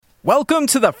Welcome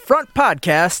to the front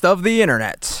podcast of the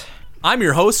internet. I'm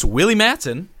your host, Willie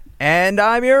Matson. And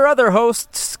I'm your other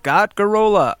host, Scott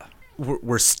Garola.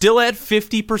 We're still at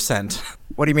 50%.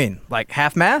 What do you mean? Like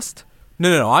half-mast?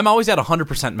 No. I'm always at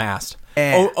 100% mast.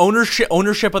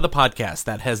 Ownership of the podcast.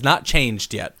 That has not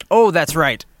changed yet. Oh, that's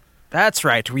right. That's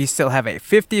right. We still have a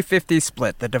 50-50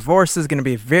 split. The divorce is going to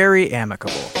be very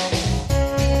amicable.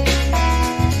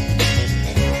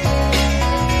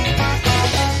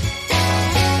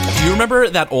 Do you remember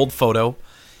that old photo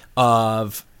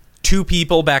of two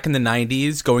people back in the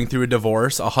 90s going through a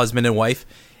divorce, a husband and wife,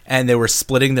 and they were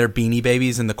splitting their Beanie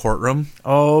Babies in the courtroom?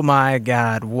 Oh my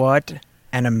God, what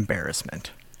an embarrassment.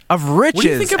 Of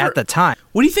riches at the time.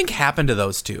 What do you think happened to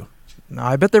those two? No,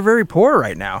 I bet they're very poor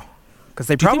right now. Because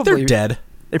they think they're dead?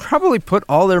 They probably put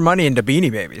all their money into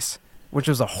Beanie Babies, which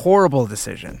was a horrible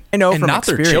decision. I know and from not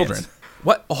experience. Their children.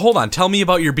 What? Hold on. Tell me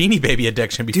about your Beanie Baby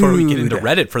addiction before we get into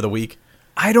Reddit for the week.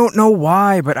 I don't know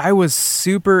why, but I was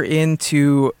super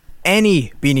into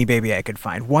any Beanie Baby I could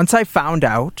find. Once I found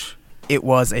out it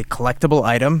was a collectible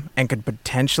item and could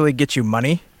potentially get you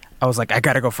money, I was like, I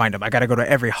gotta go find them. I gotta go to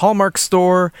every Hallmark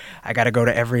store. I gotta go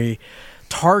to every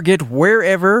Target,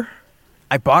 wherever.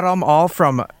 I bought them all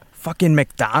from fucking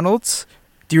McDonald's.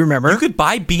 Do you remember? You could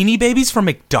buy Beanie Babies from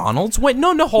McDonald's? Wait,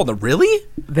 no, hold on. Really?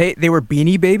 They were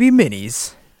Beanie Baby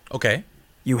minis. Okay.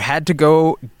 You had to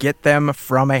go get them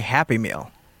from a Happy Meal.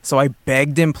 So I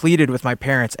begged and pleaded with my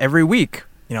parents every week.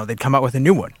 You know, they'd come out with a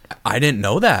new one. I didn't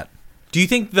know that. Do you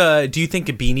think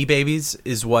Beanie Babies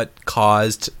is what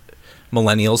caused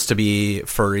millennials to be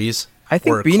furries? I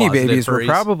think Beanie Babies furries? were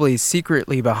probably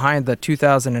secretly behind the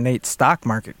 2008 stock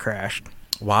market crash.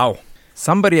 Wow.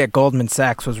 Somebody at Goldman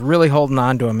Sachs was really holding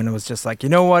on to them and it was just like, you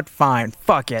know what? Fine.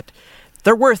 Fuck it.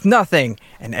 They're worth nothing.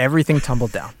 And everything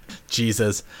tumbled down.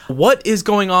 Jesus. What is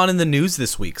going on in the news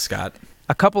this week, Scott?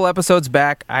 A couple episodes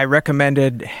back, I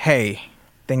recommended, hey,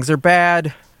 things are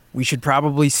bad. We should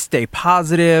probably stay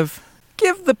positive.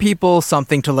 Give the people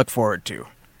something to look forward to. You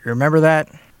remember that?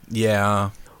 Yeah.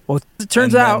 Well, it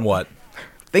turns out what?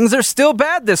 Things are still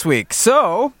bad this week.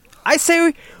 So I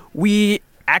say we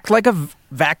act like a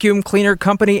vacuum cleaner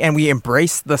company and we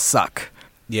embrace the suck.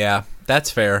 Yeah, that's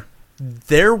fair.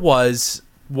 There was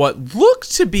what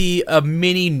looked to be a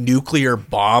mini nuclear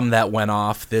bomb that went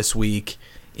off this week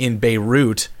in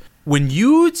Beirut. When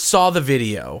you saw the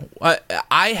video,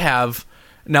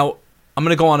 now I'm going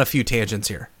to go on a few tangents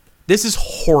here. This is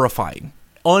horrifying.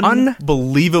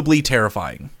 Unbelievably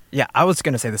terrifying. Yeah, I was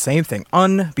going to say the same thing.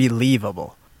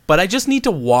 Unbelievable. But I just need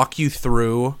to walk you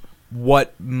through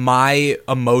what my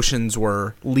emotions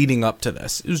were leading up to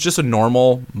this. It was just a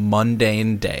normal,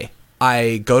 mundane day.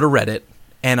 I go to Reddit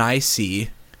and I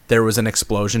see there was an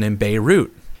explosion in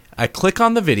Beirut. I click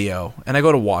on the video and I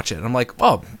go to watch it. And I'm like,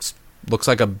 oh, looks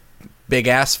like a big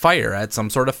ass fire at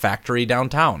some sort of factory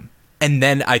downtown. And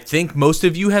then I think most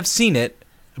of you have seen it,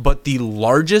 but the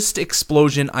largest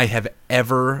explosion I have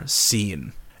ever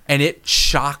seen. And it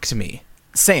shocked me.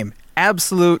 Same.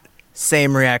 Absolute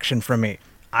same reaction from me.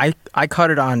 I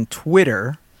caught it on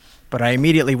Twitter, but I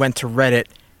immediately went to Reddit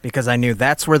because I knew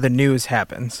that's where the news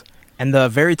happens. And the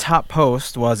very top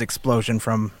post was explosion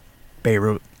from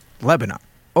Beirut, Lebanon.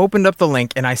 Opened up the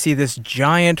link and I see this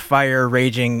giant fire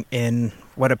raging in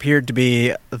what appeared to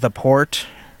be the port.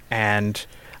 And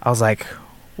I was like,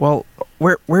 well,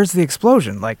 where's the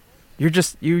explosion? Like,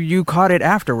 you caught it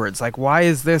afterwards. Like, why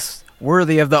is this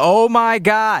worthy of the, oh my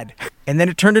God? And then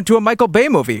it turned into a Michael Bay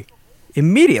movie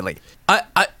immediately.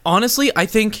 I honestly, I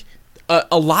think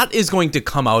a lot is going to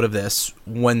come out of this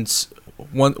once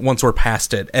we're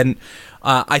past it. And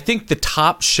I think the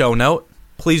top show note,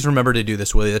 please remember to do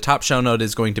this, Willie. The top show note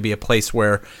is going to be a place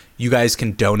where you guys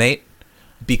can donate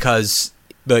because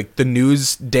the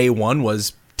news day one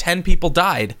was 10 people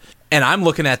died. And I'm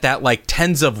looking at that like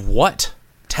tens of what?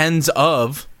 Tens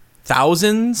of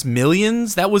thousands,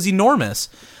 millions? That was enormous.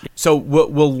 So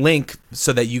we'll link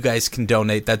so that you guys can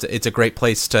donate. It's a great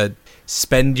place to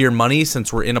spend your money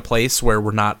since we're in a place where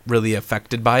we're not really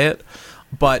affected by it.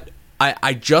 But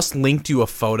I just linked you a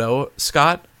photo,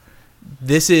 Scott.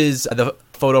 This is the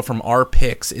photo from our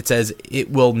picks. It says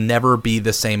it will never be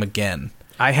the same again.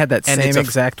 I had that same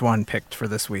exact one picked for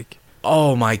this week.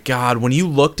 Oh my God! When you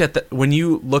looked at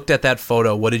that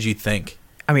photo, what did you think?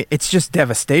 I mean, it's just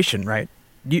devastation, right?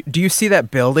 Do you see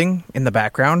that building in the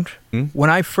background? When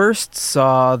I first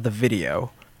saw the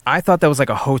video, I thought that was like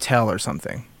a hotel or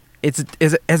something.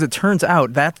 As it turns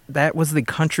out, that was the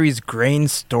country's grain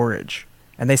storage,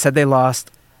 and they said they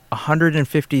lost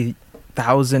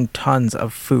 150,000 tons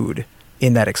of food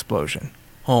in that explosion.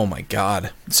 Oh my God!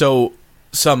 So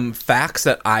some facts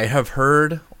that I have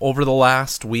heard over the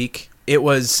last week. It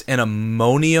was an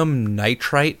ammonium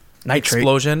nitrate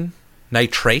explosion.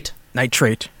 Nitrate.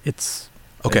 It's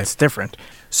Okay. It's different.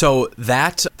 So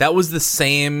that was the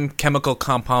same chemical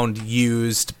compound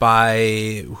used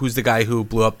by who's the guy who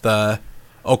blew up the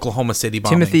Oklahoma City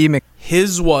bombing? Timothy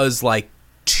His was like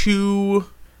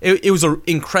it was an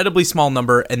incredibly small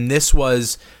number, and this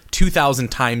was 2,000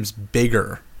 times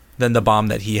bigger than the bomb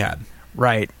that he had.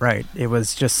 Right. It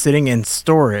was just sitting in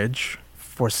storage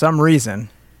for some reason.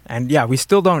 And yeah, we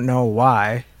still don't know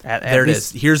why. There it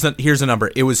is. Here's a number.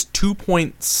 It was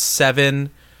 2.7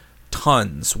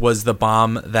 tons was the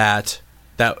bomb that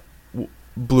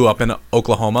blew up in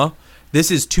Oklahoma. This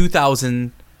is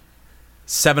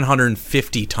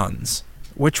 2,750 tons.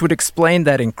 Which would explain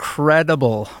that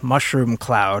incredible mushroom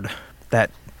cloud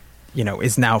that,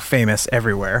 is now famous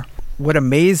everywhere. What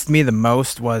amazed me the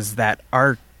most was that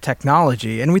our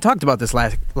technology, and we talked about this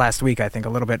last week, I think, a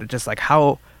little bit, just like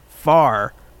how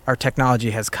far our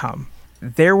technology has come.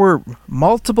 There were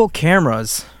multiple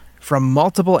cameras from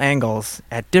multiple angles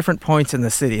at different points in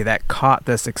the city that caught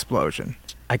this explosion.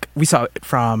 Like, we saw it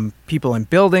from people in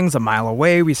buildings a mile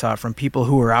away. We saw it from people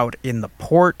who were out in the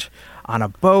port on a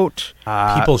boat.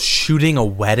 People shooting a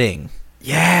wedding.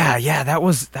 Yeah, that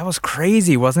was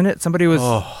crazy, wasn't it? Somebody was...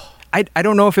 Oh. I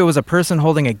don't know if it was a person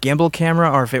holding a gimbal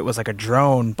camera or if it was like a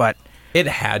drone, but... It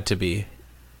had to be.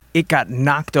 It got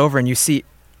knocked over, and you see...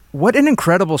 What an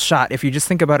incredible shot, if you just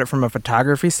think about it from a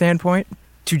photography standpoint,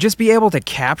 to just be able to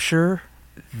capture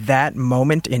that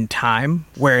moment in time,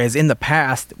 whereas in the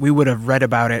past, we would have read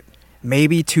about it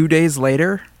maybe 2 days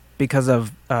later because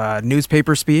of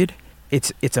newspaper speed.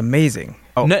 It's amazing.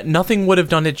 Oh. Nothing would have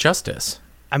done it justice.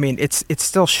 I mean, it's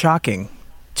still shocking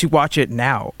to watch it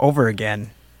now over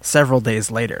again several days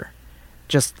later.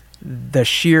 Just the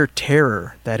sheer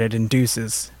terror that it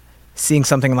induces. Seeing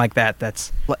something like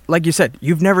that's, like you said,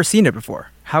 you've never seen it before.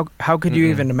 How could you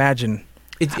even imagine?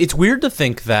 It's weird to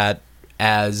think that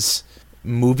as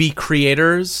movie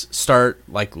creators start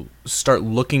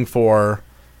looking for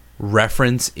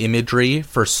reference imagery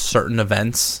for certain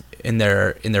events in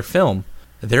their film,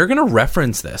 they're going to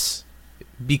reference this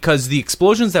because the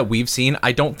explosions that we've seen,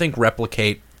 I don't think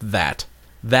replicate that.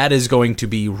 That is going to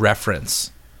be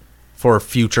reference for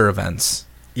future events.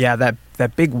 Yeah, that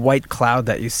big white cloud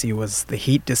that you see was the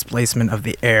heat displacement of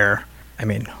the air. I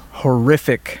mean,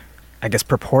 horrific, I guess,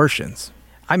 proportions.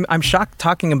 I'm shocked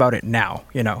talking about it now,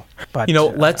 But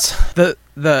let's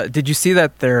did you see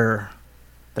that their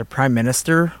prime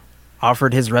minister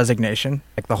offered his resignation,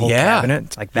 like the whole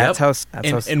cabinet? Like that's how.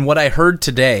 And what I heard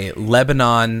today,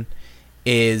 Lebanon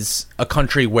is a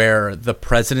country where the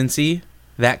presidency,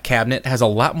 that cabinet, has a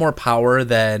lot more power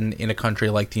than in a country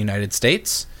like the United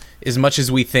States. As much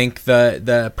as we think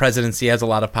the presidency has a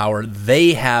lot of power,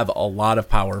 they have a lot of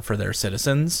power for their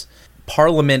citizens.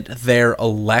 Parliament there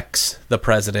elects the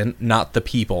president, not the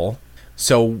people.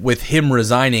 So with him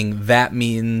resigning, that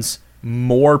means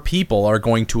more people are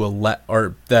going to elect,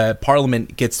 or the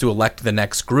parliament gets to elect the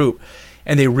next group.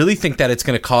 And they really think that it's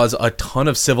going to cause a ton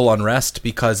of civil unrest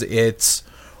because it's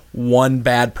one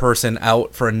bad person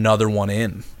out for another one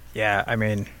in. Yeah, I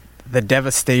mean, the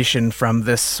devastation from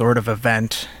this sort of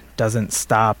event doesn't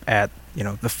stop at,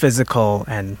 the physical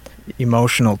and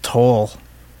emotional toll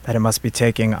that it must be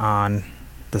taking on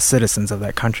the citizens of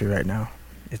that country right now.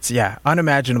 It's,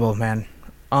 unimaginable, man.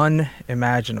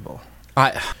 Unimaginable.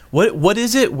 What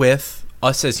is it with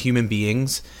us as human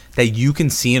beings that you can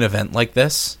see an event like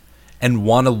this and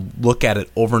want to look at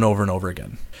it over and over and over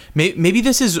again? Maybe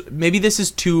this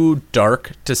is too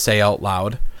dark to say out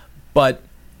loud, but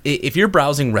if you're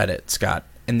browsing Reddit, Scott,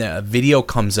 and the video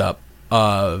comes up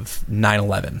of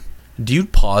 9/11, do you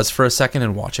pause for a second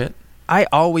and watch it? I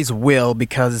always will,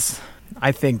 because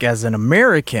I think as an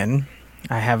American,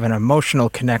 I have an emotional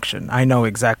connection. I know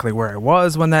exactly where I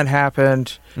was when that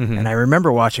happened, and I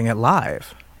remember watching it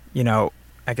live.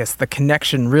 I guess the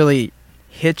connection really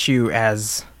hits you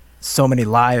as so many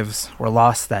lives were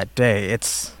lost that day.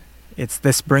 It's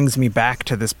this brings me back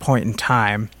to this point in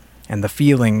time and the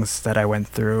feelings that I went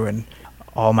through and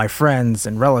all my friends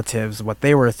and relatives, what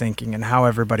they were thinking and how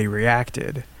everybody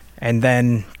reacted. And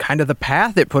then kind of the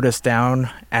path it put us down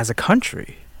as a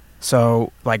country.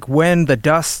 So, like, when the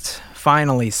dust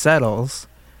finally settles,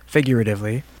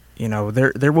 figuratively,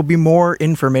 there will be more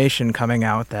information coming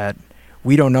out that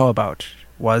we don't know about.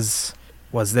 Was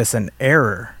this an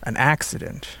error, an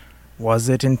accident? Was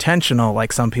it intentional,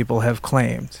 like some people have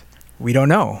claimed? We don't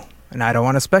know, and I don't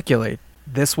want to speculate.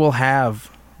 This will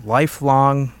have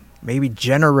lifelong, maybe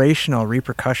generational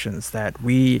repercussions that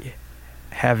we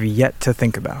have yet to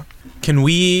think about. Can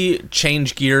we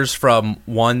change gears from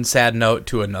one sad note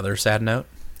to another sad note?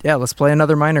 Yeah, let's play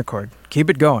another minor chord. Keep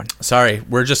it going. Sorry,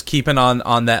 we're just keeping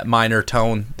on that minor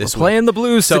tone this week. Playing the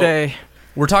blues today.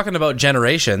 We're talking about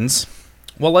generations.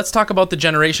 Well, let's talk about the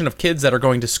generation of kids that are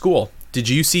going to school. Did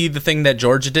you see the thing that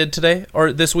Georgia did today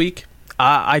or this week?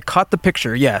 I caught the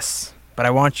picture, yes, but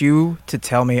I want you to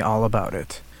tell me all about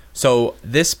it. So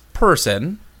this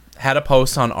person had a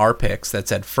post on our picks that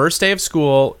said first day of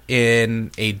school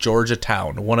in a Georgia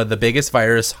town, one of the biggest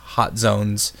virus hot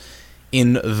zones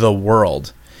in the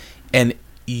world. And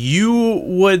you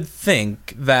would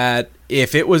think that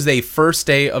if it was a first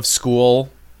day of school,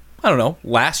 I don't know,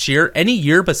 last year, any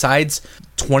year besides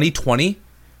 2020,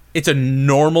 it's a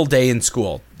normal day in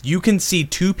school. You can see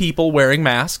two people wearing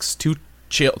masks,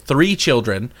 three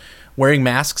children wearing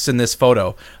masks in this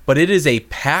photo, but it is a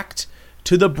packed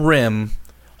to the brim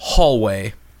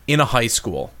hallway in a high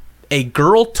school. A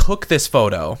girl took this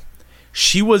photo.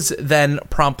 She was then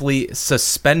promptly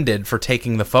suspended for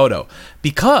taking the photo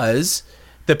because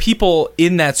the people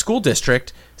in that school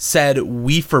district said,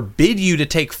 we forbid you to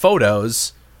take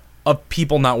photos of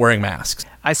people not wearing masks.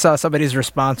 I saw somebody's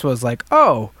response was like,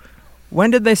 oh, when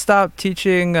did they stop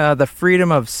teaching the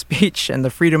freedom of speech and the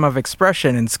freedom of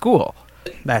expression in school?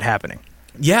 That happening.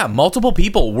 Yeah, multiple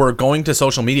people were going to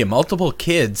social media. Multiple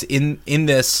kids in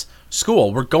this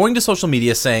school were going to social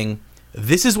media saying,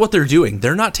 this is what they're doing.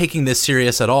 They're not taking this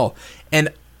serious at all. And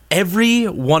every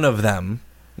one of them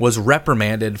was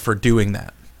reprimanded for doing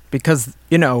that. Because,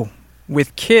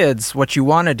 with kids, what you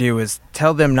want to do is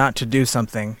tell them not to do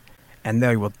something, and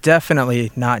they will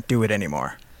definitely not do it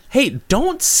anymore. Hey,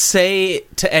 don't say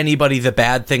to anybody the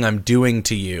bad thing I'm doing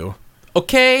to you,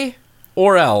 okay?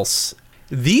 Or else.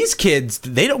 These kids,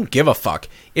 they don't give a fuck.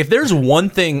 If there's one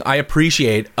thing I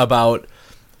appreciate about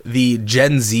the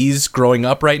Gen Zs growing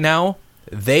up right now,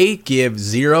 they give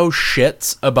zero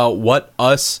shits about what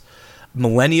us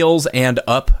millennials and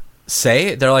up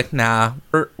say. They're like, nah,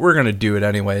 we're going to do it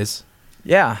anyways.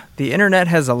 Yeah, the internet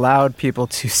has allowed people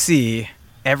to see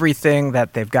everything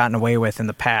that they've gotten away with in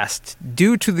the past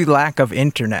due to the lack of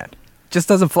internet. It just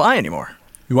doesn't fly anymore.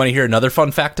 You want to hear another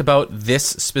fun fact about this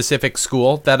specific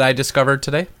school that I discovered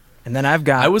today? And then I've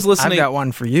got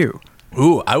one for you.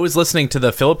 Ooh, I was listening to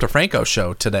the Philip DeFranco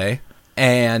show today,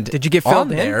 and did you get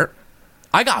filled in? There,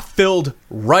 I got filled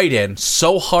right in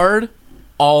so hard,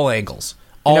 all angles,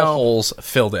 all holes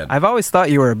filled in. I've always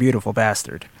thought you were a beautiful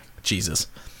bastard. Jesus.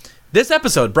 This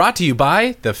episode brought to you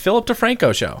by the Philip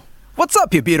DeFranco show. What's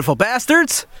up, you beautiful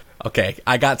bastards? Okay,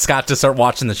 I got Scott to start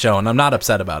watching the show, and I'm not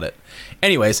upset about it.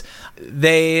 Anyways,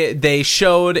 they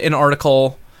showed an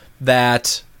article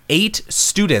that 8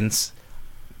 students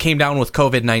came down with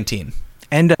COVID-19.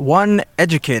 And 1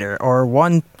 educator or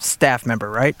 1 staff member,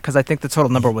 right? Because I think the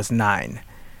total number was 9.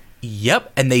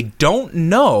 Yep, and they don't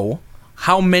know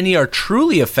how many are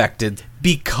truly affected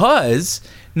because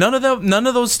none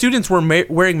of those students were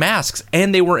wearing masks,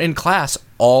 and they were in class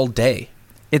all day.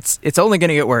 It's only going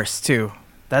to get worse, too.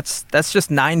 That's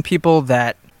just 9 people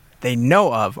that they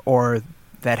know of or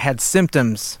that had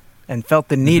symptoms and felt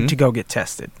the need to go get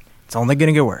tested. It's only going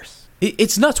to get worse.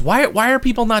 It's nuts. Why are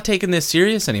people not taking this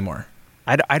serious anymore?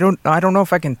 I don't know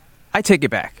if I can. I take it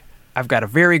back. I've got a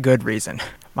very good reason.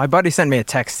 My buddy sent me a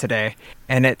text today,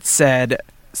 and it said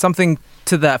something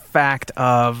to the fact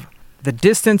of the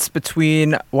distance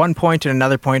between one point and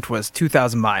another point was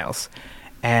 2,000 miles.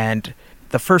 And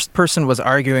the first person was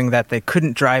arguing that they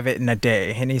couldn't drive it in a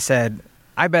day. And he said,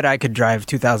 I bet I could drive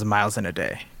 2,000 miles in a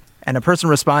day. And a person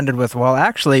responded with, well,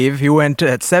 actually, if you went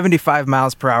at 75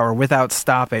 miles per hour without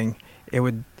stopping, it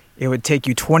would take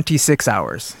you 26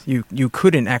 hours. You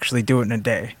couldn't actually do it in a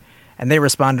day. And they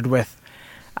responded with,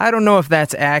 I don't know if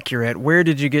that's accurate. Where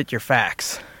did you get your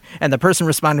facts? And the person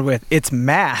responded with, it's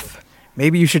math.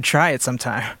 Maybe you should try it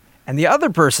sometime. And the other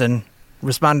person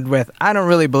responded with, I don't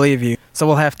really believe you, so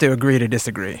we'll have to agree to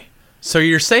disagree. So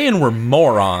you're saying we're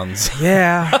morons.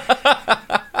 Yeah.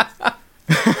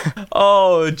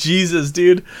 Oh, Jesus,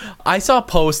 dude. I saw a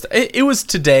post. It was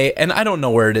today, and I don't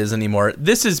know where it is anymore.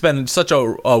 This has been such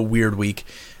a weird week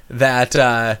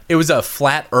that it was a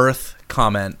flat earth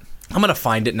comment. I'm going to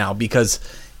find it now because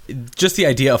just the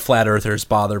idea of flat earthers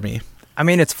bother me. I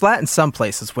mean, it's flat in some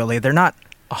places, Willie. They're not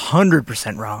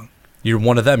 100% wrong. You're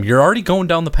one of them. You're already going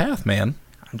down the path, man.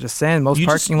 I'm just saying, most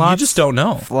parking lots, you just don't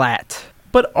know. Flat.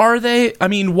 But are they? I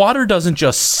mean, water doesn't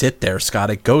just sit there, Scott.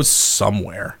 It goes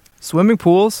somewhere. Swimming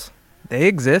pools, they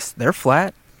exist. They're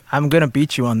flat. I'm going to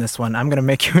beat you on this one. I'm going to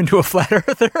make you into a flat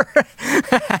earther.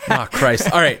 Oh,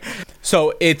 Christ. All right.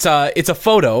 So it's a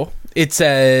photo. It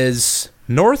says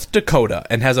North Dakota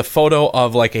and has a photo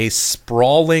of like a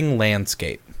sprawling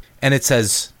landscape. And it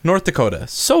says, North Dakota,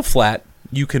 so flat,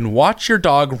 you can watch your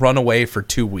dog run away for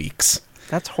 2 weeks.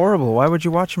 That's horrible. Why would you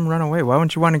watch him run away? Why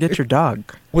wouldn't you want to get your dog?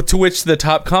 Well, to which the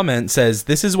top comment says,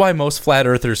 "This is why most flat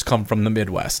earthers come from the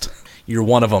Midwest." You're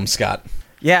one of them, Scott.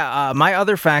 Yeah, my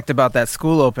other fact about that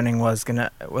school opening was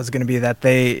gonna be that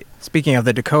they, speaking of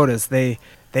the Dakotas, they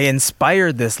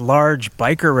inspired this large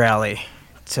biker rally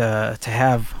to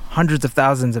have hundreds of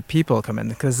thousands of people come in,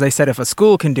 because they said if a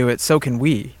school can do it, so can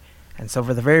we. And so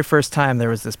for the very first time, there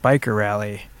was this biker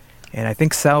rally in, I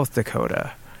think, South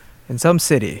Dakota, in some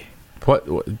city. What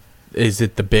is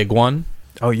it? The big one?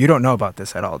 Oh, you don't know about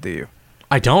this at all, do you?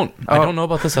 I don't know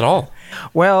about this at all.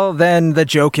 Well, then the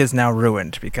joke is now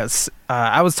ruined, because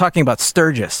I was talking about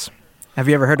Sturgis. Have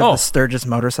you ever heard of the Sturgis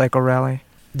motorcycle rally?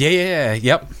 Yeah,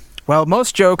 yep. Well,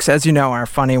 most jokes, as you know, are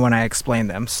funny when I explain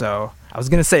them, so I was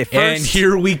going to say first... And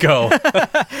here we go.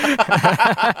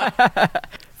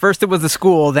 First it was the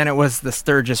school, then it was the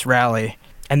Sturgis rally.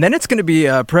 And then it's going to be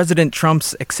President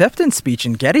Trump's acceptance speech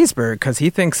in Gettysburg, because he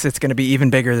thinks it's going to be even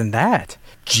bigger than that.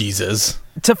 Jesus.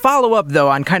 To follow up, though,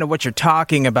 on kind of what you're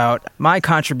talking about, my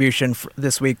contribution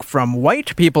this week from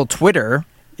White People Twitter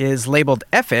is labeled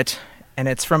F It, and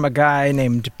it's from a guy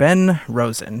named Ben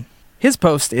Rosen. His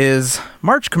post is,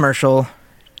 March commercial,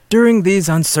 during these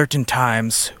uncertain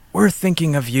times, we're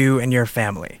thinking of you and your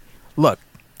family. Look,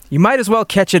 you might as well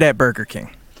catch it at Burger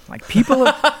King. Like, people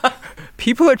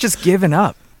are just giving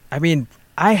up. I mean,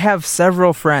 I have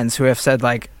several friends who have said,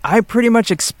 like, I pretty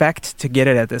much expect to get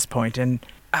it at this point, and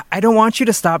I don't want you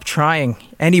to stop trying,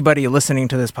 anybody listening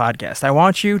to this podcast. I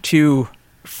want you to,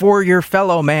 for your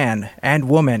fellow man and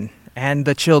woman and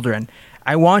the children,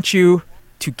 I want you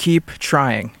to keep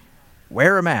trying.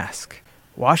 Wear a mask.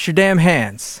 Wash your damn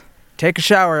hands. Take a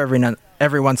shower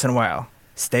every once in a while.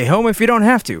 Stay home if you don't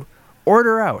have to.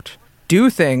 Order out. Do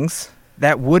things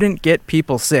that wouldn't get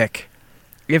people sick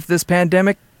if this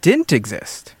pandemic didn't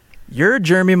exist. You're a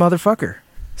germy motherfucker.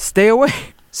 Stay away.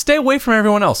 Stay away from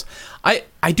everyone else.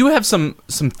 I do have some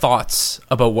thoughts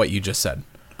about what you just said.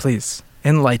 Please,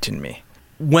 enlighten me.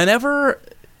 Whenever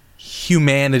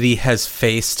humanity has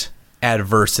faced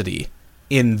adversity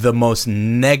in the most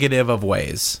negative of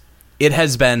ways, it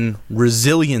has been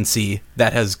resiliency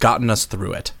that has gotten us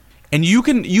through it. And you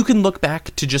can look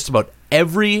back to just about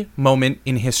every moment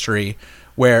in history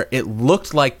where it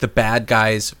looked like the bad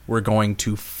guys were going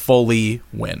to fully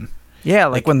win. Yeah,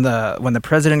 like when the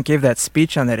president gave that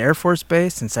speech on that Air Force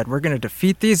base and said, we're going to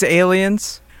defeat these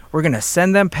aliens. We're going to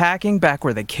send them packing back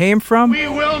where they came from. We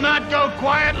will not go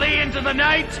quietly into the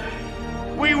night.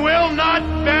 We will not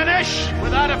vanish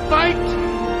without a fight.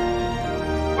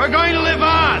 We're going to live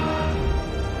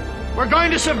on. We're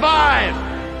going to survive.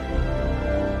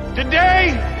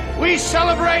 Today, we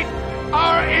celebrate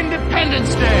our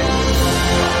Independence Day.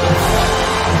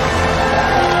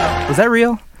 Was that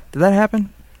real? Did that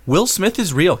happen? Will Smith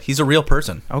is real. He's a real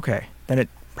person. Okay, then it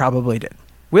probably did.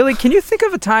 Willie, can you think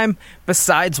of a time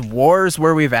besides wars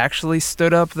where we've actually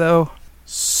stood up, though?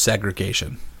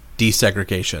 Segregation.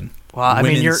 Desegregation. Well, I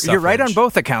mean, you're right on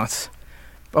both accounts.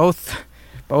 Both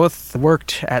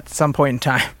worked at some point in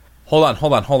time. Hold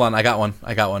on. I got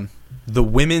one. The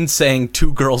women saying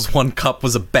 2 girls, 1 cup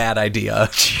was a bad idea.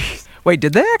 Wait,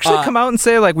 did they actually come out and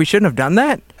say, like, we shouldn't have done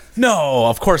that? No,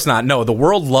 of course not. No, the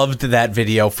world loved that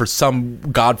video for some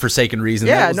godforsaken reason.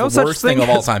 Yeah, that was no the such worst thing thing of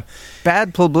all time.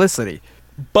 Bad publicity.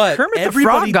 But Kermit the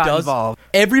everybody Frog got involved.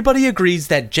 Everybody agrees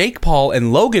that Jake Paul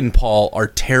and Logan Paul are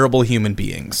terrible human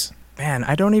beings. Man,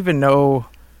 I don't even know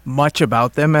much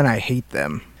about them, and I hate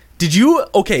them. Did you?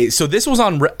 Okay, so this was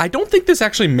on. I don't think this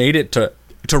actually made it to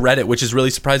Reddit, which is really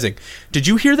surprising. Did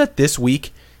you hear that this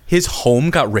week his home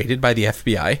got raided by the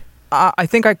FBI? I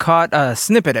think I caught a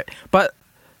snippet of it, but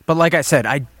like I said,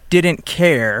 I didn't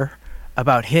care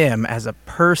about him as a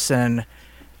person,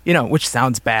 which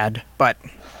sounds bad, but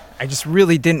I just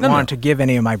really didn't want to give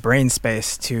any of my brain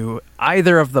space to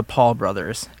either of the Paul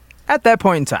brothers at that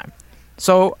point in time.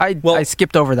 So I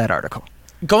skipped over that article.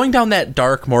 Going down that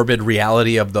dark, morbid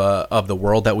reality of the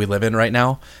world that we live in right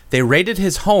now, they raided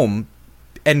his home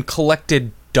and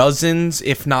collected dozens,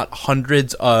 if not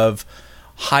hundreds, of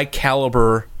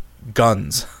high-caliber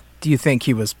guns. Do you think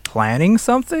he was planning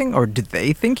something, or did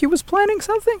they think he was planning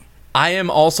something? I am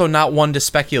also not one to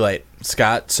speculate,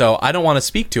 Scott, so I don't want to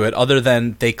speak to it other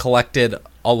than they collected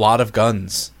a lot of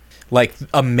guns, like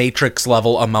a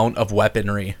Matrix-level amount of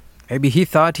weaponry. Maybe he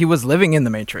thought he was living in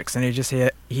the Matrix, and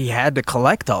he had to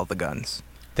collect all the guns.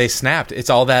 They snapped. It's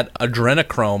all that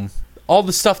adrenochrome, all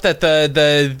the stuff that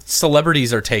the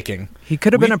celebrities are taking. He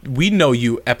could have been We know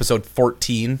you, episode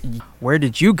 14. Where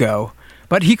did you go?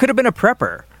 But he could have been a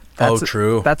prepper.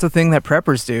 True. That's a thing that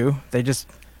preppers do. They just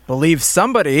believe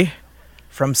somebody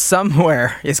from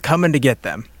somewhere is coming to get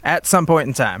them at some point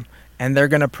in time. And they're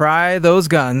going to pry those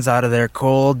guns out of their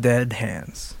cold, dead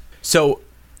hands. So,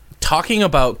 talking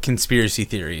about conspiracy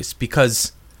theories,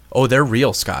 because, they're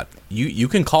real, Scott. You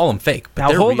can call them fake, but now,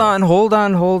 they're hold real.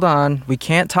 hold on. We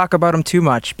can't talk about them too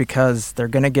much because they're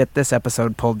going to get this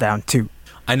episode pulled down too.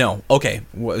 I know. Okay,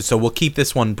 so we'll keep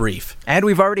this one brief. And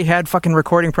we've already had fucking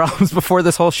recording problems before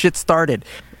this whole shit started.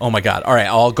 Oh my God. All right,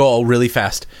 I'll go really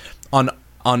fast. On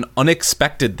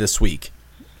Unexpected this week,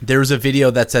 there was a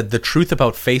video that said the truth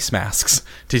about face masks.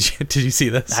 Did you see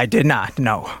this? I did not,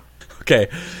 no. Okay,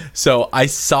 so I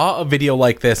saw a video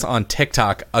like this on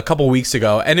TikTok a couple weeks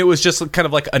ago, and it was just kind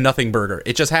of like a nothing burger.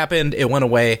 It just happened, it went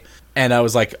away, and I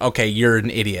was like, okay, you're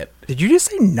an idiot. Did you just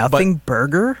say nothing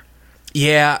burger?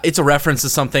 Yeah, it's a reference to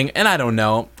something, and I don't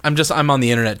know. I'm on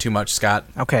the internet too much, Scott.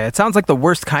 Okay, it sounds like the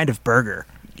worst kind of burger.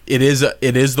 It is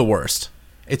the worst.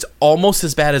 It's almost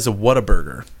as bad as a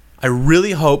Whataburger. I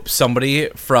really hope somebody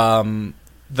from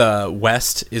the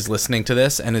West is listening to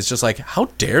this and is just like, how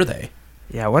dare they?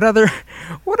 Yeah, what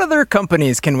other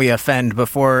companies can we offend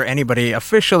before anybody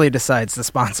officially decides to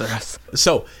sponsor us?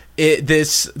 So,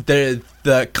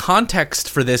 the context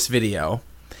for this video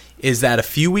is that a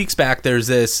few weeks back, there's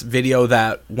this video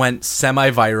that went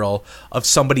semi-viral of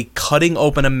somebody cutting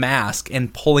open a mask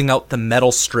and pulling out the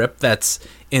metal strip that's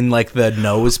in, like, the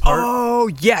nose part. Oh,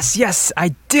 yes, I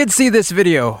did see this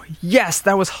video. Yes,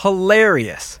 that was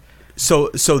hilarious. So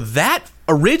that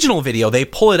original video, they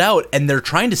pull it out, and they're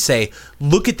trying to say,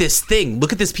 look at this thing,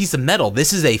 look at this piece of metal.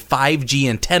 This is a 5G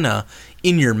antenna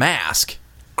in your mask.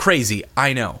 Crazy,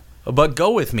 I know. But go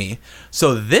with me.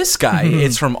 So this guy,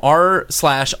 it's from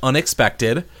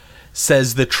r/unexpected,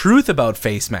 says the truth about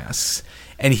face masks.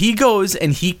 And he goes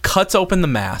and he cuts open the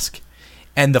mask.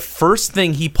 And the first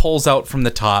thing he pulls out from the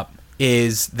top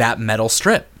is that metal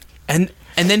strip. And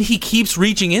then he keeps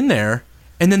reaching in there.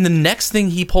 And then the next thing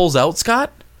he pulls out,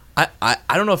 Scott, I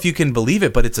don't know if you can believe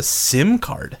it, but it's a SIM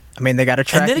card. I mean, they got to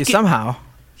track you somehow.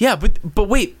 Yeah, but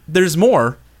wait, there's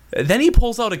more. Then he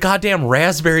pulls out a goddamn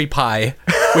Raspberry Pi,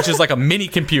 which is like a mini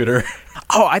computer.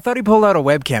 Oh, I thought he pulled out a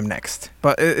webcam next.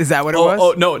 But is that what it was?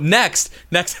 Oh no, next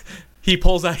he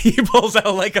pulls out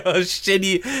like a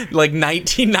shitty like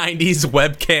 1990s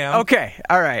webcam. Okay,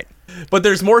 all right. But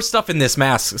there's more stuff in this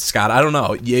mask, Scott. I don't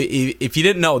know. If you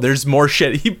didn't know, there's more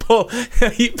shit. He pulls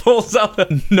out a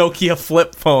Nokia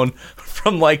flip phone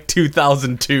from like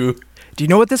 2002. Do you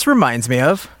know what this reminds me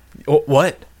of?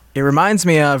 What? It reminds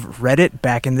me of Reddit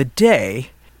back in the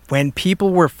day when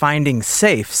people were finding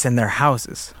safes in their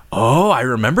houses. Oh, I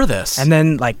remember this. And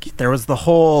then, like, there was the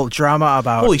whole drama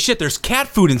about... Holy shit, there's cat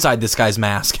food inside this guy's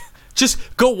mask. Just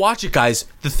go watch it, guys.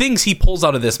 The things he pulls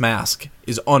out of this mask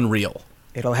is unreal.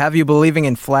 It'll have you believing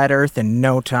in flat Earth in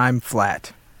no time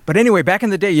flat. But anyway, back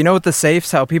in the day, you know with the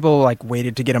safes, how people, like,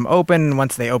 waited to get them open, and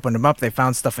once they opened them up, they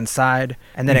found stuff inside.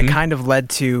 And then it kind of led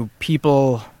to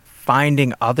people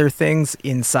finding other things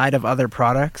inside of other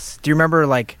products. Do you remember,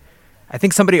 like, I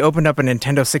think somebody opened up a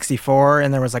Nintendo 64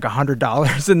 and there was like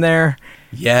 $100 in there.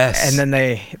 Yes. And then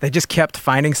they just kept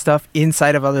finding stuff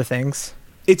inside of other things.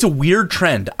 It's a weird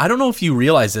trend. I don't know if you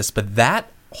realize this, but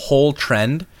that whole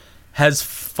trend has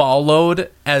followed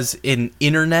as an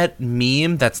internet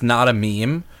meme that's not a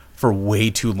meme for way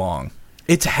too long.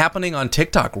 It's happening on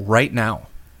TikTok right now.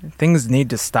 Things need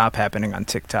to stop happening on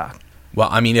TikTok. Well,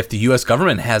 I mean, if the U.S.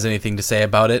 government has anything to say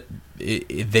about it,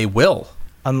 they will.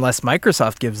 Unless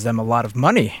Microsoft gives them a lot of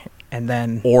money, and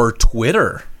then... Or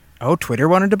Twitter. Oh, Twitter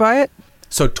wanted to buy it?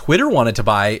 So Twitter wanted to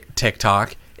buy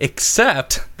TikTok,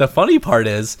 except the funny part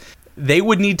is they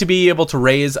would need to be able to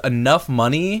raise enough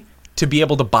money to be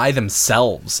able to buy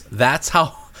themselves. That's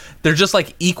how... They're just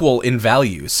like equal in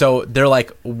value. So they're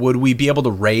like, would we be able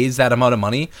to raise that amount of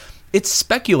money? It's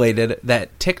speculated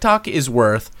that TikTok is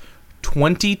worth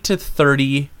 $20 to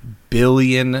 $30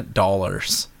 billion.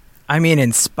 I mean,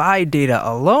 in spy data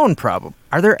alone, probably.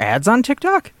 Are there ads on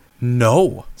TikTok?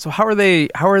 No. So how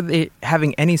are they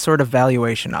having any sort of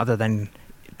valuation other than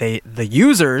the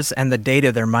users and the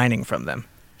data they're mining from them?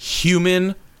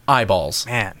 Human eyeballs.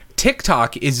 Man.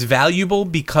 TikTok is valuable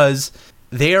because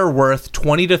they are worth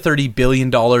 $20 to $30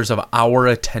 billion of our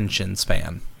attention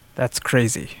span. That's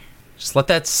crazy. Just let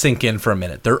that sink in for a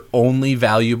minute. They're only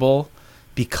valuable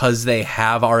because they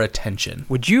have our attention.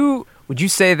 Would you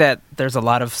say that there's a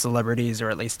lot of celebrities or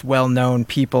at least well-known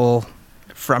people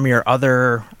from your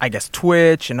other, I guess,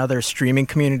 Twitch and other streaming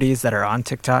communities that are on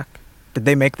TikTok? Did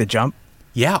they make the jump?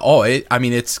 Yeah. Oh,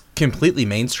 it's completely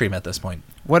mainstream at this point.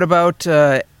 What about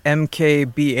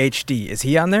MKBHD? Is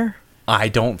he on there? I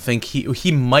don't think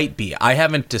he might be. I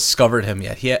haven't discovered him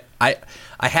yet. I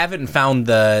haven't found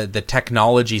the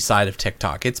technology side of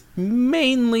TikTok. It's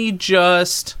mainly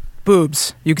just...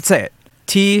 boobs. You could say it.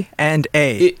 T and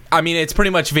A. I mean, it's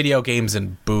pretty much video games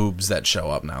and boobs that show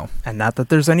up now. And not that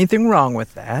there's anything wrong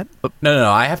with that. No.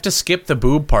 I have to skip the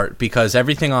boob part because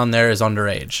everything on there is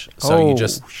underage. So you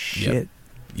just shit.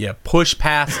 Yeah, push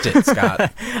past it,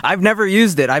 Scott. I've never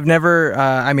used it. I've never,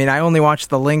 I only watch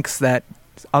the links that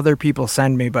other people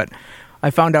send me, but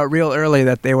I found out real early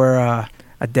that they were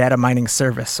a data mining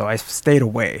service, so I stayed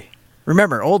away.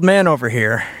 Remember, old man over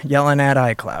here yelling at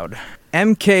iCloud.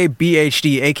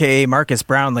 MKBHD, aka Marcus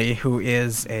Brownlee, who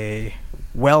is a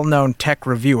well-known tech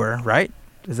reviewer, right?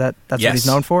 That's yes. what he's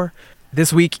known for?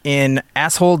 This week in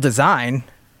Asshole Design,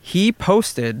 he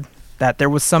posted that there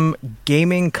was some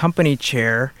gaming company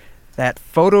chair that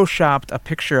photoshopped a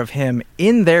picture of him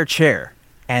in their chair.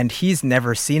 And he's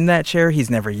never seen that chair. He's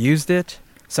never used it.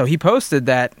 So he posted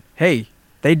that, hey,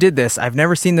 they did this. I've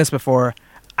never seen this before.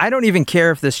 I don't even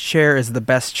care if this chair is the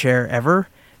best chair ever.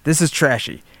 This is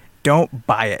trashy. Don't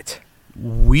buy it.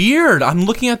 Weird. I'm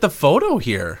looking at the photo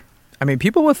here. I mean,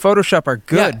 people with Photoshop are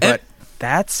good, but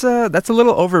that's a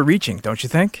little overreaching, don't you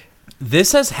think?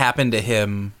 This has happened to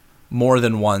him more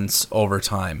than once over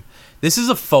time. This is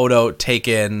a photo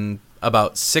taken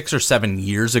about 6 or 7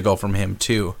 years ago from him,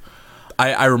 too.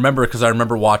 I remember because I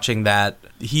remember watching that.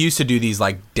 He used to do these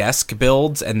like desk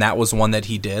builds, and that was one that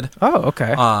he did. Oh,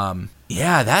 okay.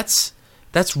 Yeah, that's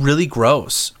really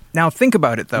gross. Now think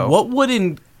about it, though.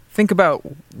 Think about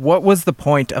what was the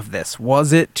point of this?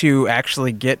 Was it to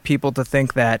actually get people to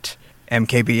think that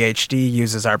MKBHD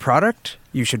uses our product?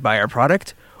 You should buy our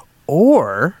product?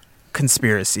 Or,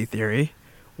 conspiracy theory,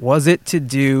 was it to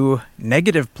do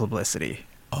negative publicity?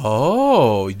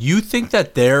 Oh, you think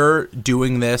that they're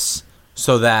doing this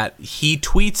so that he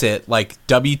tweets it like,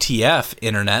 WTF,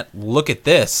 internet, look at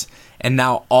this, and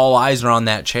now all eyes are on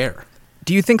that chair?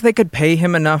 Do you think they could pay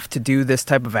him enough to do this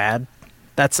type of ad?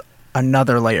 That's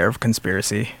another layer of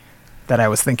conspiracy that I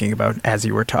was thinking about as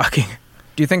you were talking.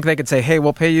 Do you think they could say, hey,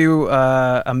 we'll pay you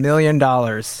 $1 million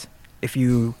if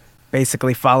you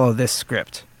basically follow this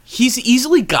script? He's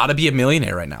easily got to be a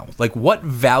millionaire right now. Like, what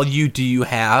value do you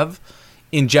have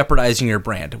in jeopardizing your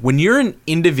brand? When you're an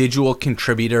individual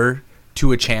contributor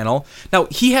to a channel, now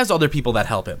he has other people that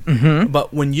help him,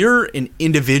 but when you're an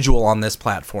individual on this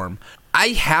platform, I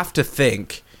have to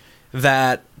think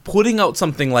that putting out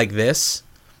something like this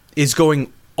is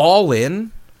going all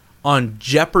in on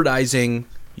jeopardizing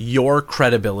your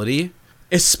credibility,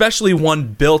 especially one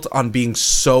built on being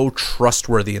so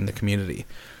trustworthy in the community.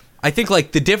 I think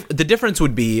like the difference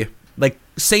would be like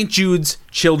St. Jude's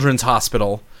Children's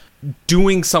Hospital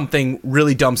doing something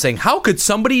really dumb, saying, how could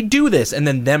somebody do this? And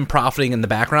then them profiting in the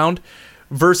background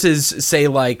versus say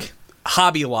like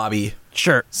Hobby Lobby.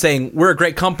 Sure. Saying we're a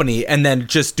great company and then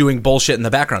just doing bullshit in the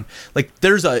background. Like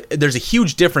there's a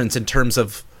huge difference in terms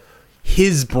of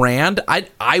his brand.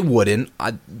 I wouldn't.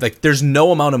 Like there's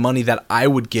no amount of money that I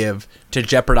would give to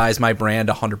jeopardize my brand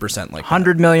 100% like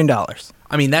 $100 million.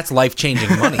 I mean, that's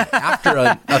life-changing money. After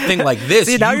a thing like this,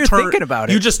 see, now you're thinking about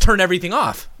it. You just turn everything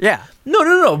off. Yeah.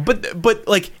 No. But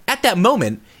like at that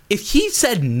moment, if he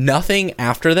said nothing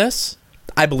after this,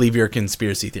 I believe you're a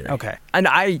conspiracy theory. Okay. And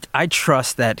I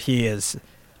trust that he is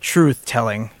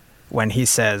truth-telling when he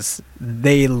says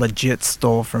they legit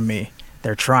stole from me.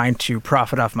 They're trying to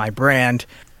profit off my brand.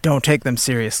 Don't take them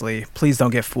seriously. Please don't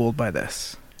get fooled by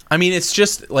this. I mean, it's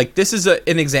just like this is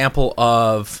an example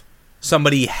of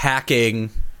somebody hacking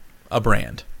a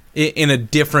brand in a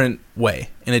different way,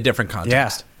 in a different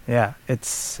context. Yeah.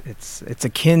 It's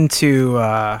akin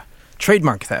to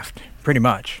trademark theft, pretty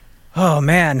much. Oh,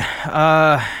 man.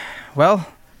 Well,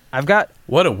 I've got...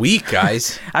 What a week,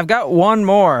 guys. I've got one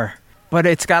more, but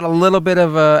it's got a little bit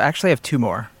of a... Actually, I have two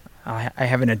more. I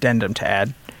have an addendum to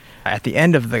add at the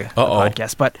end of the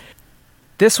podcast, but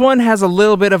this one has a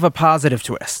little bit of a positive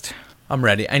twist. I'm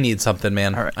ready. I need something,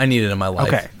 man. All right. I need it in my life.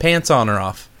 Okay. Pants on or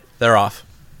off? They're off.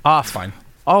 Off. It's fine.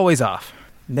 Always off.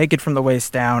 Naked from the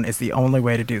waist down is the only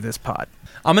way to do this pod.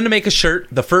 I'm going to make a shirt.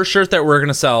 The first shirt that we're going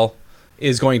to sell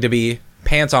is going to be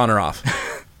pants on or off.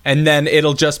 And then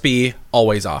it'll just be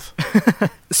always off.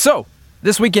 So,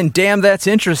 this weekend, damn, that's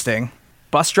interesting.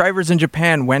 Bus drivers in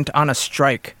Japan went on a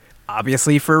strike,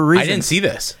 obviously for a reason. I didn't see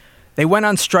this. They went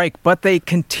on strike, but they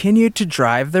continued to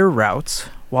drive their routes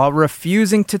while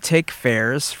refusing to take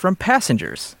fares from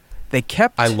passengers. They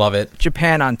kept I love it.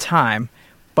 Japan on time,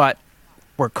 but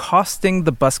were costing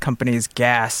the bus companies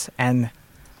gas and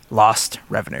lost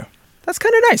revenue. That's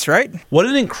kind of nice, right? What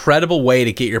an incredible way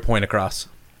to get your point across.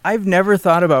 I've never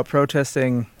thought about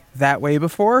protesting that way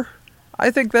before.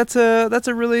 I think that's a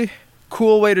really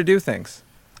cool way to do things.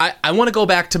 I want to go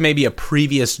back to maybe a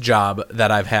previous job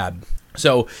that I've had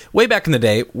So way back in the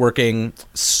day, working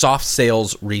soft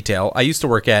sales retail, I used to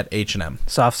work at H&M.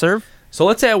 Soft serve? So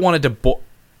let's say I wanted to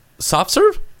soft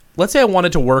serve? Let's say I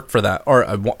wanted to work for that, or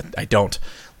I don't.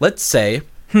 Let's say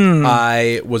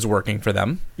I was working for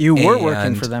them. You were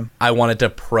working for them. I wanted to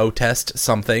protest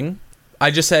something.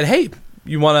 I just said, "Hey,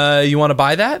 you wanna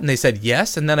buy that?" And they said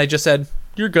yes. And then I just said,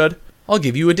 "You're good. I'll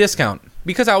give you a discount,"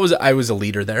 because I was a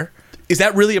leader there. Is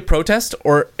that really a protest,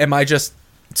 or am I just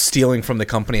stealing from the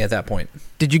company at that point?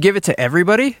 Did you give it to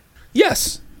everybody?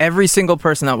 Yes. Every single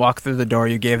person that walked through the door,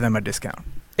 you gave them a discount.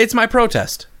 It's my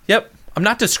protest. Yep. I'm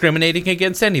not discriminating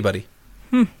against anybody.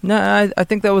 No, I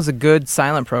think that was a good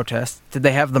silent protest. Did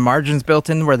they have the margins built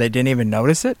in where they didn't even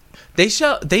notice it? They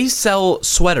sell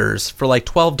sweaters for like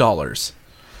 $12.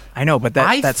 I know, but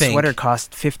that think sweater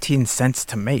cost 15 cents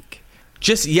to make.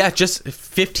 Just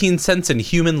 15 cents in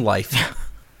human life.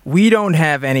 We don't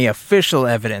have any official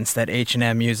evidence that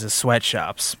H&M uses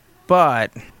sweatshops,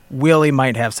 but Willie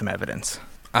might have some evidence.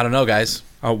 I don't know, guys.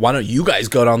 Why don't you guys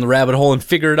go down the rabbit hole and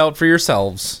figure it out for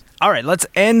yourselves? All right, let's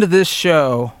end this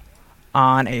show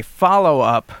on a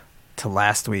follow-up to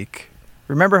last week.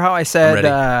 Remember how I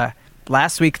said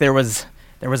last week there was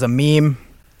a meme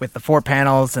with the 4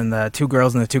 panels and the 2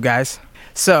 girls and the 2 guys?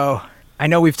 So I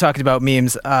know we've talked about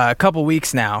memes a couple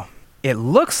weeks now. It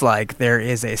looks like there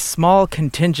is a small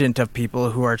contingent of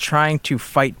people who are trying to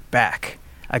fight back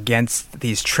against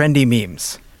these trendy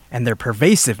memes and their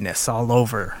pervasiveness all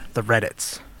over the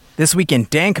Reddits. This week in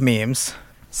Dank Memes,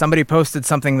 somebody posted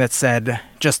something that said,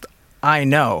 just, "I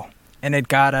know," and it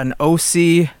got an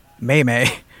OC Meme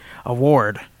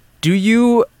award. Do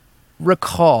you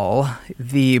recall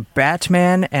the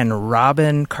Batman and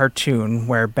Robin cartoon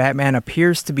where Batman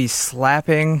appears to be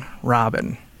slapping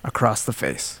Robin across the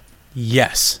face?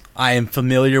 Yes, I am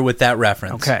familiar with that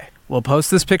reference. Okay, we'll post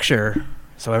this picture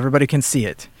so everybody can see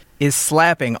it. Is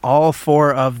slapping all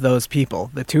 4 of those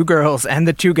people, the 2 girls and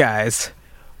the 2 guys,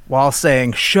 while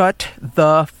saying, "Shut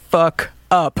the fuck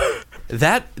up."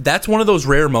 That's one of those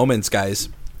rare moments, guys.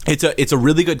 It's a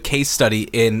really good case study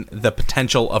in the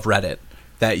potential of Reddit.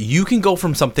 That you can go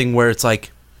from something where it's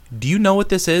like, "Do you know what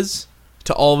this is?"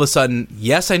 to all of a sudden,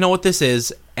 "Yes, I know what this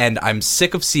is, and I'm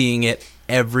sick of seeing it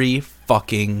every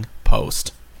fucking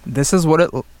post." This is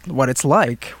what it's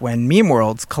like when meme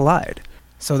worlds collide.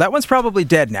 So that one's probably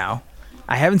dead now.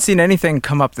 I haven't seen anything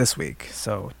come up this week.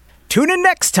 So tune in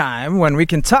next time when we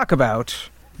can talk about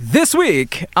This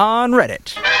Week on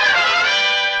Reddit.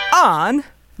 On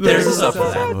There's a sub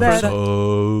for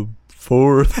that.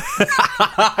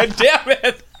 Damn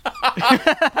it.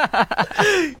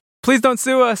 Please don't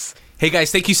sue us. Hey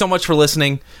guys, thank you so much for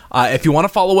listening. If you want to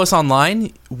follow us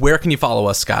online, where can you follow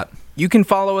us, Scott? You can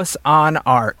follow us on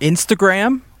our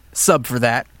Instagram, sub for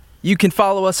that. You can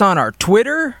follow us on our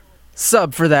Twitter,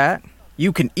 sub for that.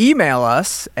 You can email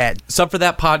us at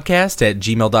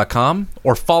subforthatpodcast@gmail.com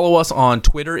or follow us on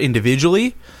Twitter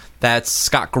individually. That's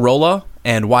Scott Garola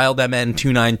and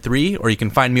WildMN293, or you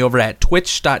can find me over at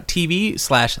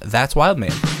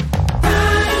twitch.tv/that'swildman.